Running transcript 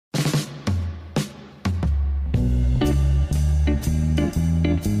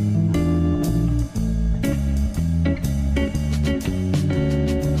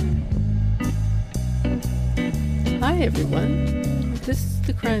everyone. This is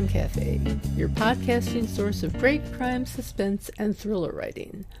the Crime Cafe, your podcasting source of great crime, suspense, and thriller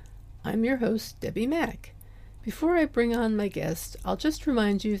writing. I'm your host, Debbie Mack. Before I bring on my guest, I'll just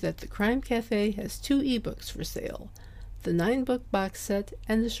remind you that the Crime Cafe has 2 ebooks for sale, the 9-book box set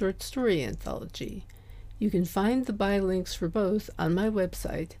and the short story anthology. You can find the buy links for both on my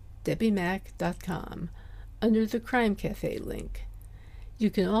website, debbiemack.com, under the Crime Cafe link. You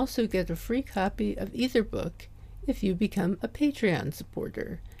can also get a free copy of either book if you become a Patreon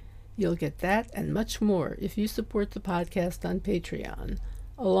supporter. You'll get that and much more if you support the podcast on Patreon,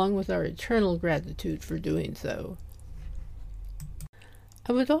 along with our eternal gratitude for doing so.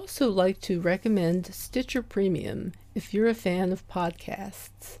 I would also like to recommend Stitcher Premium if you're a fan of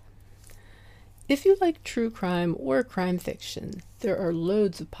podcasts. If you like true crime or crime fiction, there are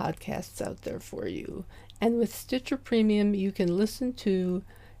loads of podcasts out there for you. And with Stitcher Premium, you can listen to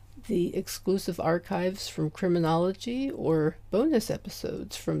the exclusive archives from Criminology or bonus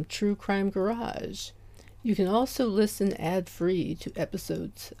episodes from True Crime Garage. You can also listen ad-free to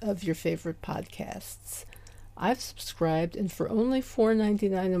episodes of your favorite podcasts. I've subscribed, and for only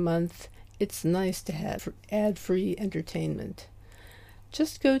 $4.99 a month, it's nice to have ad-free entertainment.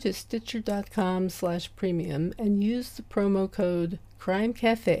 Just go to Stitcher.com/premium and use the promo code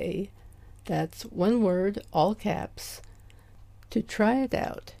CRIMECAFE, that's one word, all caps, to try it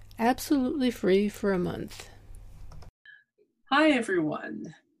out. Absolutely free for a month. Hi,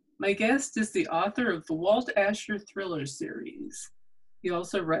 everyone. My guest is the author of the Walt Asher thriller series. He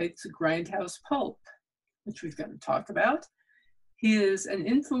also writes Grindhouse Pulp, which we've got to talk about. He is an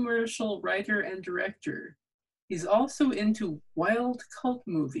infomercial writer and director. He's also into wild cult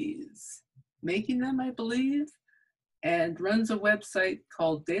movies, making them, I believe, and runs a website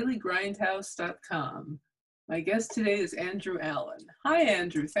called dailygrindhouse.com. My guest today is Andrew Allan. Hi,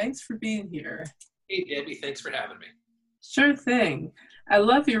 Andrew. Thanks for being here. Hey, Debbie. Thanks for having me. Sure thing. I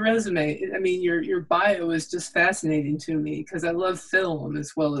love your resume. I mean, your bio is just fascinating to me because I love film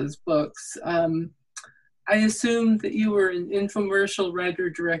as well as books. I assumed that you were an infomercial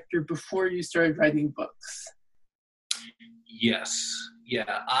writer-director before you started writing books. Yes.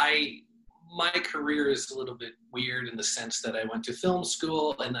 Yeah. My career is a little bit weird in the sense that I went to film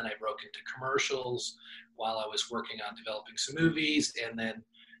school and then I broke into commercials while I was working on developing some movies. And then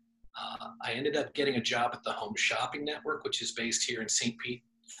I ended up getting a job at the Home Shopping Network, which is based here in St. Pete,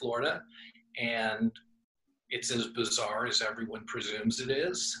 Florida. And it's as bizarre as everyone presumes it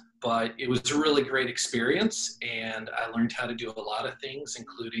is, but it was a really great experience. And I learned how to do a lot of things,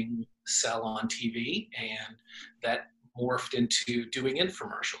 including sell on TV. And that morphed into doing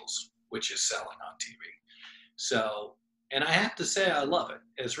infomercials, which is selling on TV. So, and I have to say, I love it.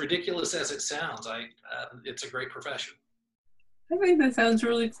 As ridiculous as it sounds, it's a great profession. I think that sounds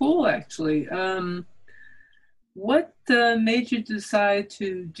really cool, actually. What made you decide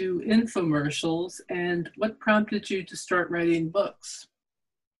to do infomercials, and what prompted you to start writing books?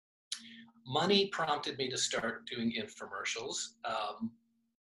 Money prompted me to start doing infomercials.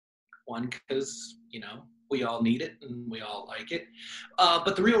 One, because, we all need it and we all like it.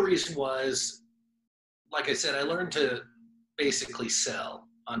 But the real reason was, like I said, I learned to basically sell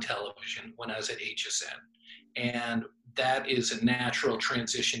on television when I was at HSN. And that is a natural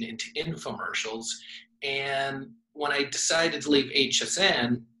transition into infomercials. And when I decided to leave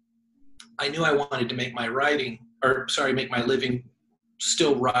HSN, I knew I wanted to make my living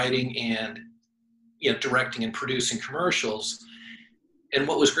still writing and directing and producing commercials. And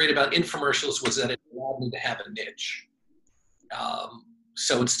what was great about infomercials was that it allowed me to have a niche.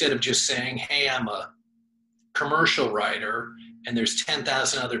 So instead of just saying, hey, I'm a commercial writer and there's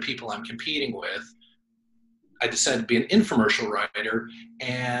 10,000 other people I'm competing with, I decided to be an infomercial writer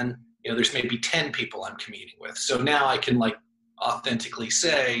and there's maybe 10 people I'm competing with. So now I can authentically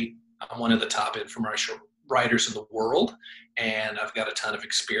say I'm one of the top infomercial writers in the world and I've got a ton of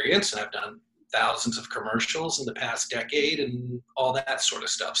experience and I've done thousands of commercials in the past decade and all that sort of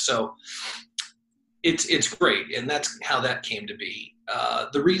stuff. So it's great. And that's how that came to be.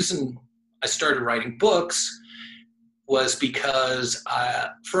 The reason I started writing books was because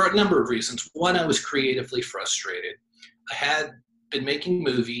for a number of reasons. One, I was creatively frustrated. I had been making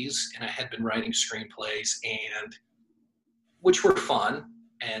movies and I had been writing screenplays which were fun.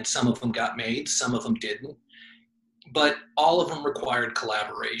 And some of them got made, some of them didn't. But all of them required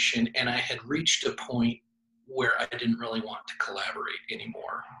collaboration, and I had reached a point where I didn't really want to collaborate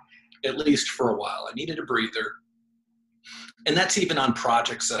anymore, at least for a while. I needed a breather. And that's even on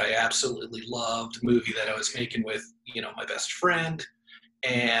projects that I absolutely loved, a movie that I was making with, my best friend.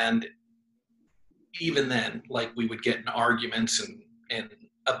 And even then, we would get in arguments and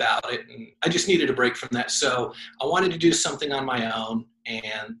about it, and I just needed a break from that. So I wanted to do something on my own,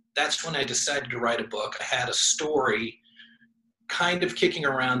 and that's when I decided to write a book. I had a story kind of kicking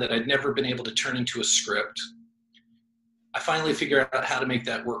around that I'd never been able to turn into a script. I finally figured out how to make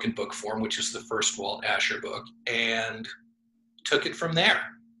that work in book form, which is the first Walt Asher book, and took it from there.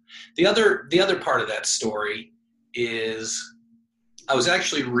 The other part of that story is I was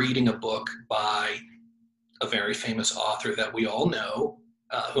actually reading a book by a very famous author that we all know,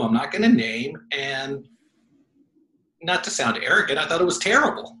 who I'm not going to name, and not to sound arrogant, I thought it was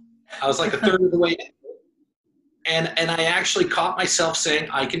terrible. I was like a third of the way in, and I actually caught myself saying,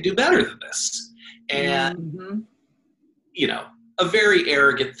 I can do better than this. And, you know, a very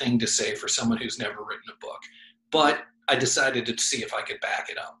arrogant thing to say for someone who's never written a book. But I decided to see if I could back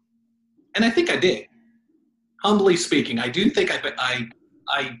it up. And I think I did. Humbly speaking, I do think I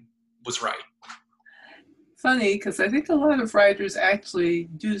was right. Funny, because I think a lot of writers actually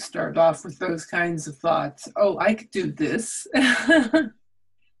do start off with those kinds of thoughts. Oh, I could do this. Right,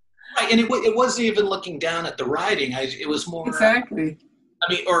 and it wasn't even looking down at the writing. It was more exactly.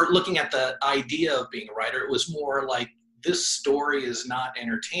 Or looking at the idea of being a writer. It was more like, this story is not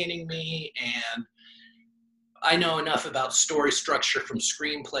entertaining me, and I know enough about story structure from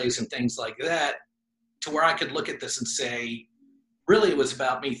screenplays and things like that to where I could look at this and say, really, it was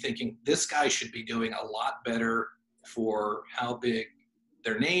about me thinking this guy should be doing a lot better for how big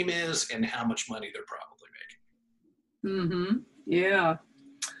their name is and how much money they're probably making. Yeah.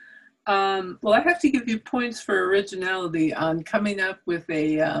 Well, I have to give you points for originality on coming up with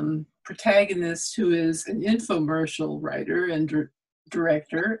a protagonist who is an infomercial writer and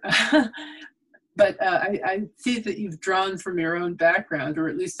director. But I see that you've drawn from your own background, or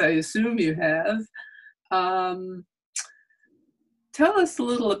at least I assume you have. Tell us a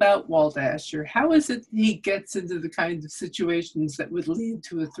little about Walt Asher. How is it he gets into the kinds of situations that would lead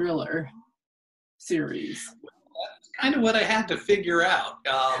to a thriller series? That's kind of what I had to figure out.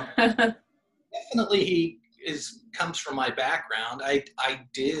 Definitely he comes from my background. I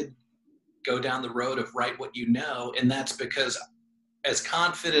did go down the road of write what you know, and that's because as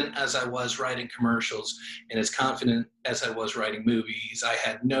confident as I was writing commercials and as confident as I was writing movies, I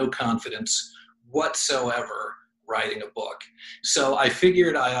had no confidence whatsoever writing a book. So I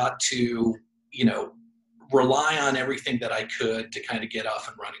figured I ought to, rely on everything that I could to kind of get off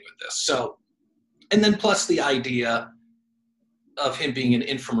and running with this. So, and then plus the idea of him being an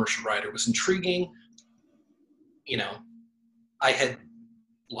infomercial writer was intriguing. I had,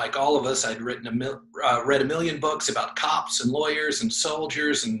 like all of us, I'd read a million books about cops and lawyers and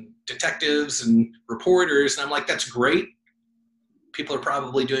soldiers and detectives and reporters. And I'm like, that's great. People are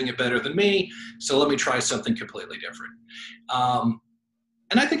probably doing it better than me. So let me try something completely different.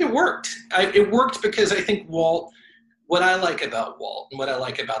 And I think it worked. It worked because I think what I like about Walt and what I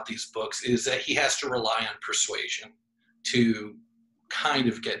like about these books is that he has to rely on persuasion to kind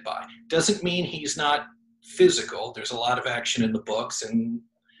of get by. Doesn't mean he's not physical. There's a lot of action in the books,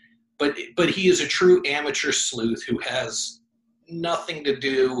 but he is a true amateur sleuth who has nothing to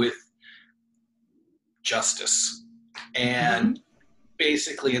do with justice. And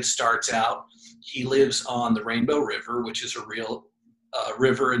basically it starts out, he lives on the Rainbow River, which is a real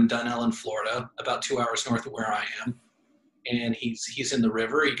river in Dunellen, Florida, about 2 hours north of where I am. And he's in the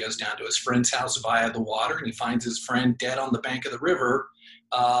river. He goes down to his friend's house via the water, and he finds his friend dead on the bank of the river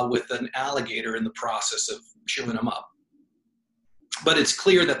with an alligator in the process of chewing him up. But it's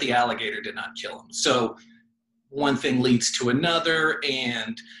clear that the alligator did not kill him. So one thing leads to another,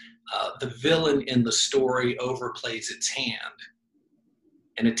 and the villain in the story overplays its hand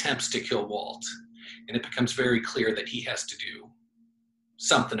and attempts to kill Walt. And it becomes very clear that he has to do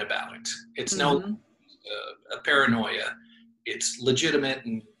something about it. It's no a paranoia. It's legitimate,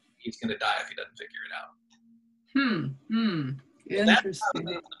 and he's going to die if he doesn't figure it out. Interesting. That's how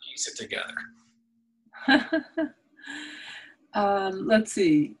they piece it together. Let's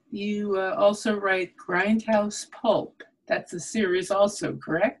see. You also write Grindhouse Pulp. That's a series also,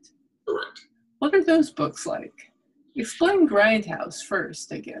 correct? Correct. What are those books like? Explain Grindhouse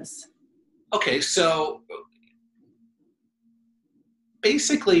first, I guess. Okay, so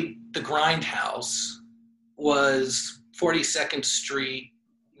basically the Grindhouse was 42nd Street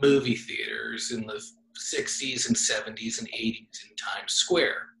movie theaters in the 60s and 70s and 80s in Times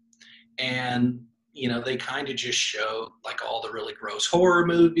Square. And, they kind of just showed like all the really gross horror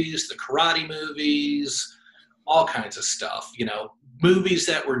movies, the karate movies, all kinds of stuff, movies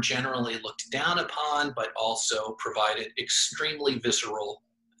that were generally looked down upon, but also provided extremely visceral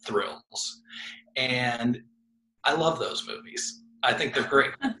thrills. And I love those movies. I think they're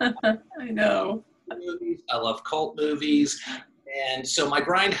great. I know. I love cult movies. And so my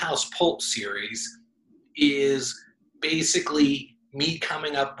Grindhouse Pulp series is basically me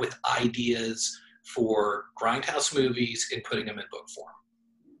coming up with ideas for Grindhouse movies and putting them in book form.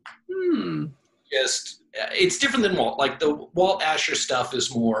 Just, it's different than Walt. Like the Walt Asher stuff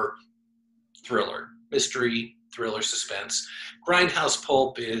is more thriller, mystery, thriller, suspense. Grindhouse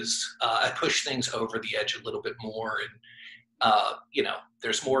Pulp is, I push things over the edge a little bit more, and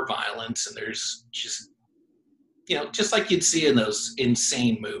there's more violence, and there's just, just like you'd see in those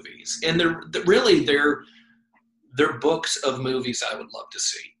insane movies. And they're books of movies I would love to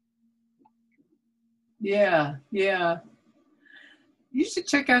see. Yeah. You should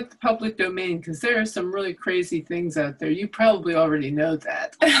check out the public domain because there are some really crazy things out there. You probably already know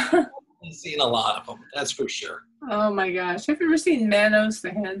that. I've seen a lot of them, that's for sure. Oh my gosh. Have you ever seen Manos,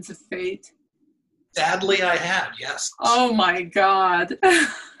 The Hands of Fate? Sadly, I have, yes. Oh my God.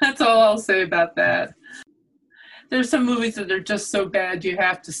 That's all I'll say about that. There's some movies that are just so bad you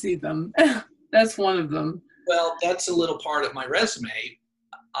have to see them. That's one of them. Well, that's a little part of my resume.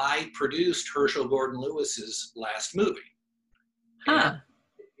 I produced Herschel Gordon Lewis's last movie. Huh.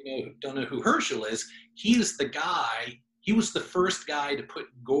 And, don't know who Herschel is. He was the first guy to put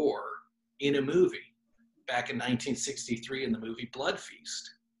gore in a movie back in 1963 in the movie Blood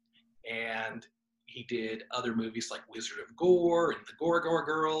Feast. And he did other movies like Wizard of Gore and The Gore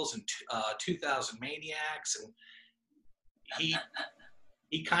Girls and 2000 Maniacs. And he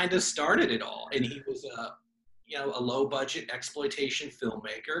kind of started it all. And he was a low budget exploitation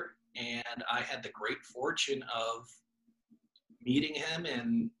filmmaker. And I had the great fortune of meeting him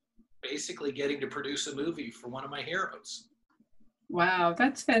and basically getting to produce a movie for one of my heroes. Wow,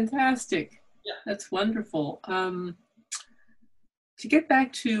 that's fantastic. Yeah. That's wonderful. To get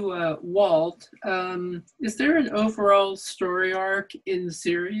back to Walt, is there an overall story arc in the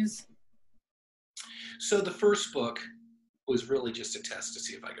series? So the first book was really just a test to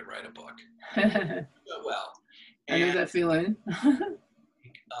see if I could write a book. Well, I know that feeling.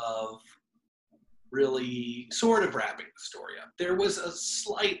 Of really sort of wrapping the story up. There were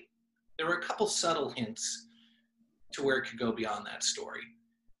a couple subtle hints to where it could go beyond that story.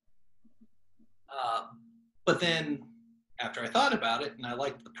 But then after I thought about it and I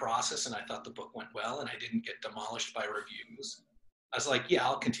liked the process and I thought the book went well and I didn't get demolished by reviews, I was like, yeah,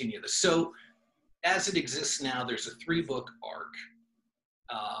 I'll continue this. So as it exists now, there's a 3-book arc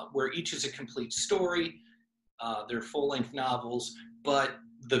where each is a complete story. They're full-length novels, but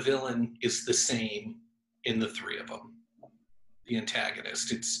the villain is the same in the 3 of them. The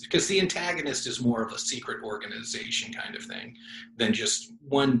antagonist. It's because the antagonist is more of a secret organization kind of thing than just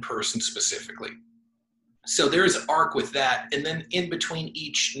one person specifically. So there's an arc with that. And then in between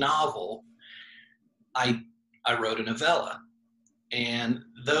each novel, I wrote a novella. And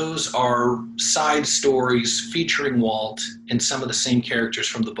those are side stories featuring Walt and some of the same characters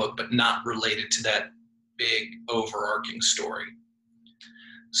from the book, but not related to that big overarching story.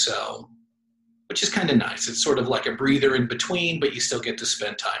 So, which is kind of nice. It's sort of like a breather in between, but you still get to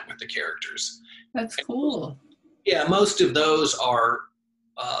spend time with the characters. That's cool. Yeah, most of those are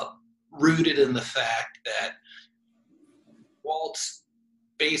rooted in the fact that Walt's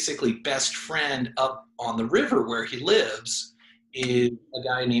basically best friend up on the river where he lives is a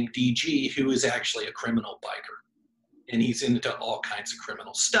guy named DG who is actually a criminal biker. And he's into all kinds of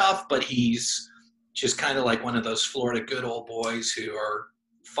criminal stuff, but he's just kind of like one of those Florida good old boys who are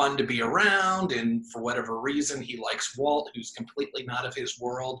fun to be around, and for whatever reason he likes Walt, who's completely not of his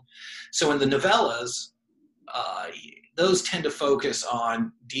world. So in the novellas, those tend to focus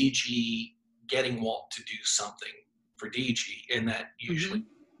on DG getting Walt to do something for DG, and that usually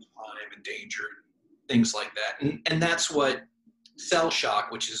crime and danger, things like that. And that's what Cell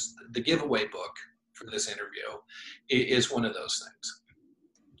Shock, which is the giveaway book for this interview, is one of those things.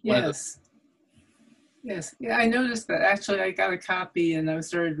 Yes. Yes, yeah, I noticed that. Actually, I got a copy and I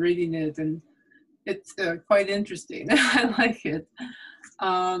started reading it, and it's quite interesting. I like it.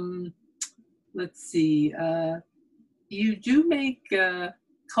 Let's see. You do make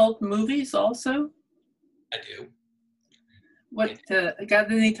cult movies also? I do. What,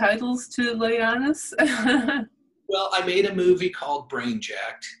 got any titles to lay on us? Well, I made a movie called Brain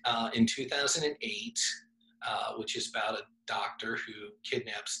Jacked in 2008, which is about a doctor who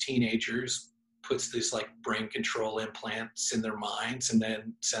kidnaps teenagers, puts these like brain control implants in their minds, and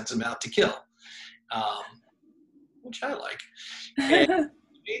then sends them out to kill, which I like. And I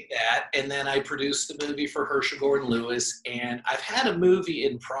made that, and then I produced the movie for Herschel Gordon Lewis, and I've had a movie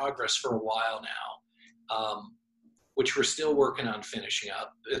in progress for a while now, which we're still working on finishing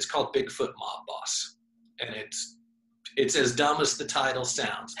up. It's called Bigfoot Mob Boss, and it's as dumb as the title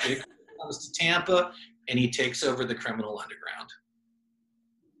sounds. Bigfoot comes to Tampa, and he takes over the criminal underground.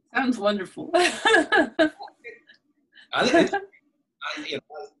 Sounds wonderful. It's,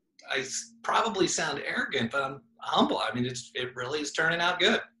 I probably sound arrogant, but I'm humble. I mean, it really is turning out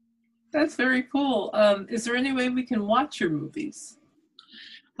good. That's very cool. Is there any way we can watch your movies?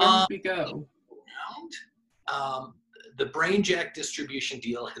 Where would we go? Um, the Brainjack distribution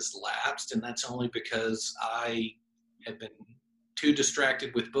deal has lapsed, and that's only because I have been too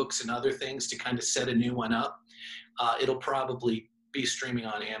distracted with books and other things to kind of set a new one up. It'll probably be streaming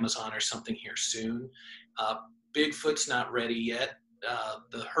on Amazon or something here soon. Bigfoot's not ready yet.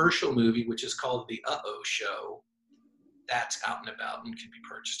 The Herschel movie, which is called The Uh-Oh Show, that's out and about and can be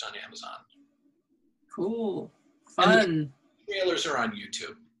purchased on Amazon. Cool. Fun. And the trailers are on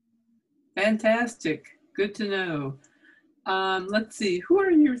YouTube. Fantastic. Good to know. Let's see. Who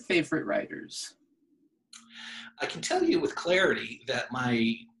are your favorite writers? I can tell you with clarity that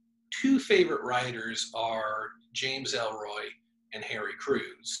my two favorite writers are James Ellroy and Harry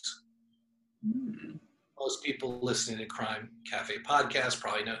Crews. Most people listening to Crime Cafe podcast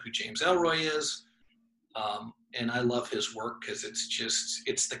probably know who James Ellroy is. And I love his work because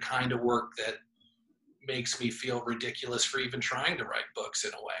it's the kind of work that makes me feel ridiculous for even trying to write books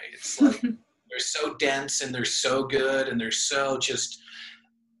in a way. It's like they're so dense and they're so good and they're so just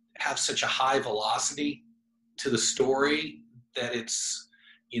have such a high velocity to the story that it's,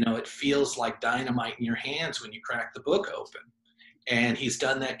 it feels like dynamite in your hands when you crack the book open. And he's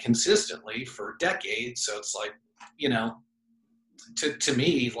done that consistently for decades. So it's like, to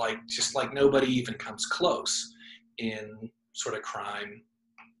me, like, just like nobody even comes close in sort of crime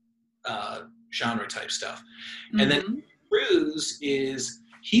genre type stuff. Mm-hmm. And then Crews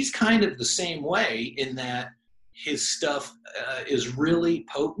he's kind of the same way in that his stuff is really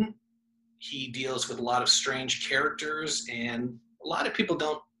potent. He deals with a lot of strange characters, and a lot of people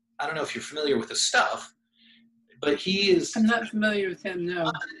I don't know if you're familiar with his stuff, but he is... I'm not familiar with him,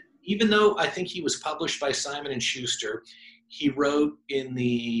 no. Even though I think he was published by Simon & Schuster, he wrote in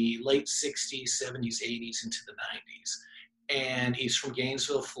the late 60s, 70s, 80s, into the 90s. And he's from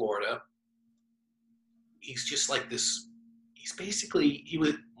Gainesville, Florida. He's just like this... He's basically... He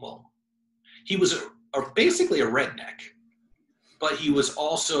was basically a redneck, but he was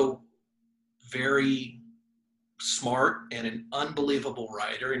also very smart and an unbelievable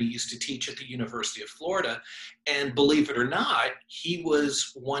writer, and he used to teach at the University of Florida. And believe it or not, he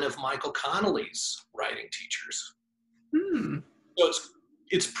was one of Michael Connelly's writing teachers. So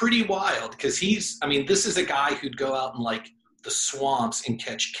it's pretty wild because this is a guy who'd go out in like the swamps and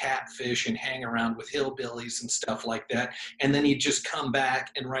catch catfish and hang around with hillbillies and stuff like that. And then he'd just come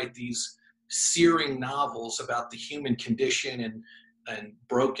back and write these searing novels about the human condition and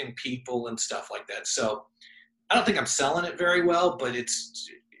broken people and stuff like that. So I don't think I'm selling it very well, but it's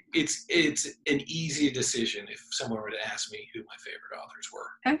an easy decision if someone were to ask me who my favorite authors were.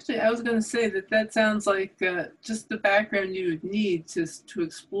 Actually, I was going to say that sounds like just the background you would need to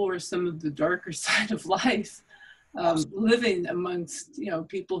explore some of the darker side of life, living amongst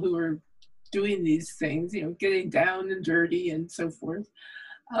people who are doing these things, getting down and dirty and so forth.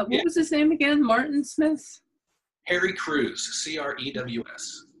 What was his name again? Martin Smith? Harry Crews,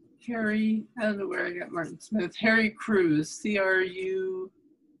 Crews. Harry, I don't know where I got Martin Smith. Harry Crews, C-R-U...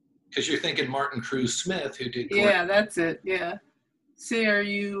 Because you're thinking Martin Crews Smith, who did... Yeah, that's it, yeah.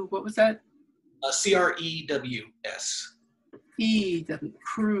 C-R-U, what was that? C-R-E-W-S. E-W,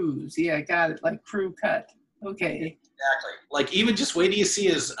 Crews, yeah, I got it, like crew cut. Okay. Exactly. Like, even just wait till you see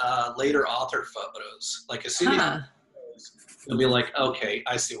his later author photos. Like, as soon as you'll be like, okay,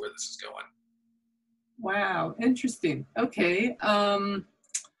 I see where this is going. Wow, interesting. Okay.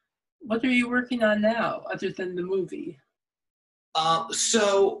 What are you working on now, other than the movie?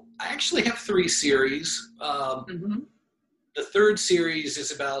 So I actually have 3 series. The third series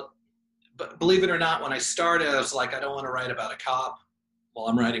is about, but believe it or not, when I started, I was like, I don't want to write about a cop. Well,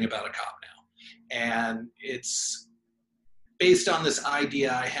 I'm writing about a cop now. And it's based on this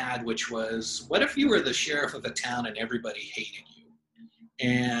idea I had, which was, what if you were the sheriff of a town and everybody hated you?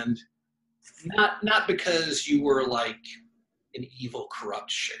 And not because you were like an evil, corrupt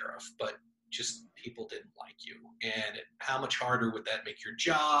sheriff, but just people didn't like you. And how much harder would that make your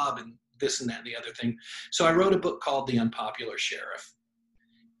job, and this and that and the other thing. So I wrote a book called The Unpopular Sheriff.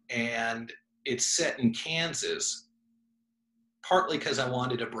 And it's set in Kansas, partly because I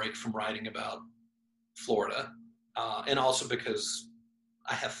wanted a break from writing about Florida, and also because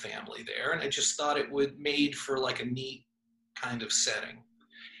I have family there, and I just thought it would made for like a neat kind of setting.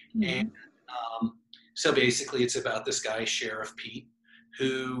 And so basically it's about this guy, Sheriff Pete,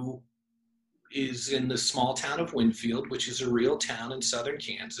 who is in the small town of Winfield, which is a real town in southern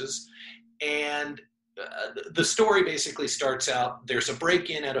Kansas. And the story basically starts out, there's a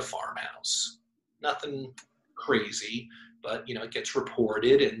break-in at a farmhouse. Nothing crazy, but, it gets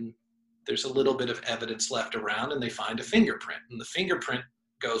reported, and there's a little bit of evidence left around, and they find a fingerprint. And the fingerprint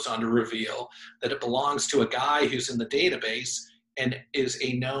goes on to reveal that it belongs to a guy who's in the database and is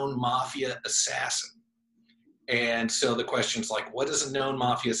a known mafia assassin. And so the question's like, what is a known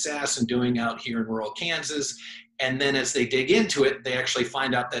mafia assassin doing out here in rural Kansas? And then as they dig into it, they actually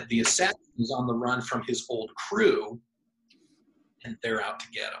find out that the assassin is on the run from his old crew, and they're out to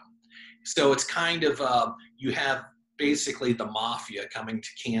get him. So it's kind of, you have basically the mafia coming to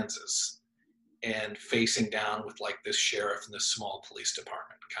Kansas and facing down with like this sheriff and this small police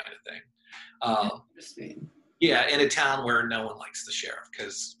department kind of thing. Interesting. Yeah, in a town where no one likes the sheriff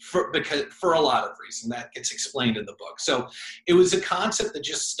because for a lot of reasons that gets explained in the book. So it was a concept that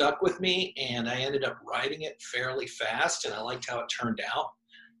just stuck with me, and I ended up writing it fairly fast, and I liked how it turned out.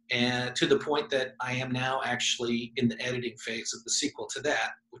 And to the point that I am now actually in the editing phase of the sequel to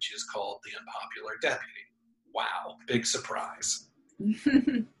that, which is called The Unpopular Deputy. Wow, big surprise.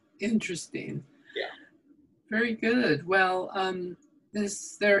 Interesting. Yeah. Very good. Well,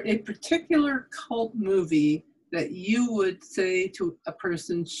 is there a particular cult movie that you would say to a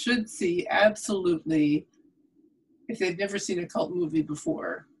person should see absolutely if they've never seen a cult movie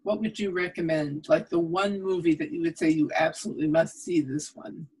before? What would you recommend? Like the one movie that you would say you absolutely must see this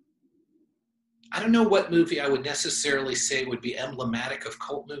one? I don't know what movie I would necessarily say would be emblematic of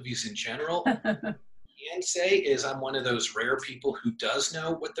cult movies in general. What I can say is I'm one of those rare people who does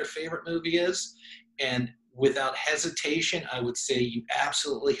know what their favorite movie is. And without hesitation, I would say you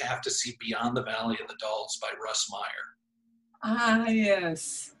absolutely have to see Beyond the Valley of the Dolls by Russ Meyer. Ah,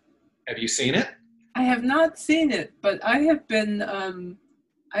 yes. Have you seen it? I have not seen it, but I have been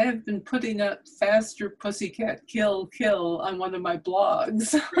putting up Faster Pussycat Kill Kill on one of my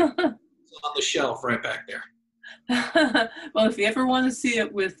blogs. It's on the shelf right back there. Well, if you ever want to see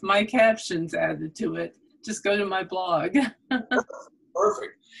it with my captions added to it, just go to my blog.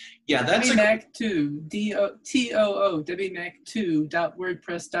 Perfect. Yeah, that's WMAC2, DOTOO,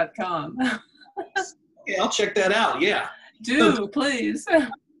 WMAC2.wordpress.com. Yeah, I'll check that out. Yeah. Do, please.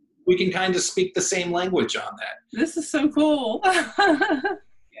 We can kind of speak the same language on that. This is so cool.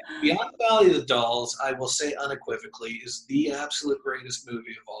 Beyond the Valley of the Dolls, I will say unequivocally, is the absolute greatest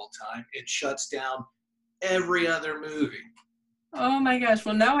movie of all time. It shuts down every other movie. Oh my gosh.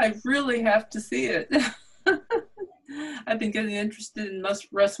 Well, now I really have to see it. I've been getting interested in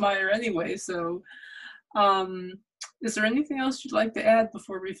Russ Meyer anyway, so is there anything else you'd like to add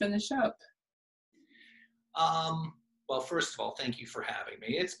before we finish up? Well, first of all, thank you for having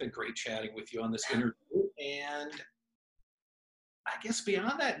me. It's been great chatting with you on this interview, and I guess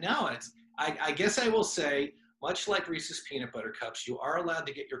beyond that, no, I guess I will say, much like Reese's Peanut Butter Cups, you are allowed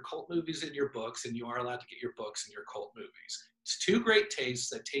to get your cult movies in your books, and you are allowed to get your books in your cult movies. It's two great tastes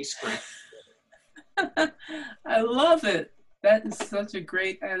that taste great. I love it. That is such a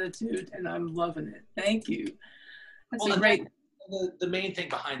great attitude, and I'm loving it. Thank you. That's a great. The main thing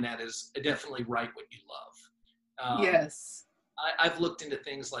behind that is definitely write what you love. Yes. I've looked into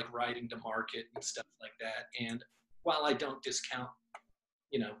things like writing to market and stuff like that, and while I don't discount,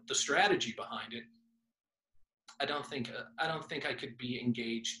 the strategy behind it, I don't think I could be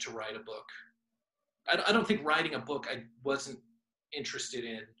engaged to write a book. I don't think writing a book I wasn't interested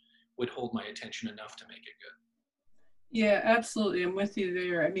in would hold my attention enough to make it good. Yeah, absolutely. I'm with you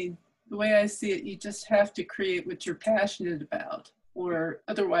there. I mean, the way I see it, you just have to create what you're passionate about, or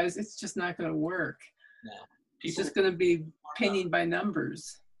otherwise it's just not going to work. No. It's just going to be painting by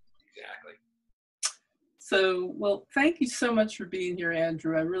numbers. Exactly. So, well, thank you so much for being here,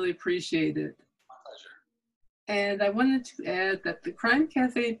 Andrew. I really appreciate it. My pleasure. And I wanted to add that the Crime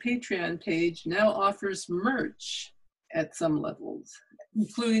Cafe Patreon page now offers merch at some levels,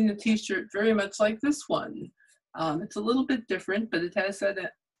 including a t-shirt very much like this one. It's a little bit different, but it has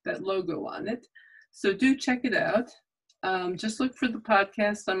that logo on it. So do check it out. Just look for the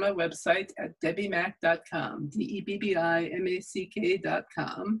podcast on my website at debbiemack.com,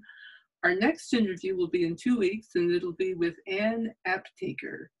 DEBBIMACK.com. Our next interview will be in 2 weeks, and it'll be with Ann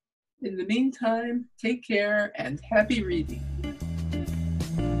Aptaker. In the meantime, take care and happy reading.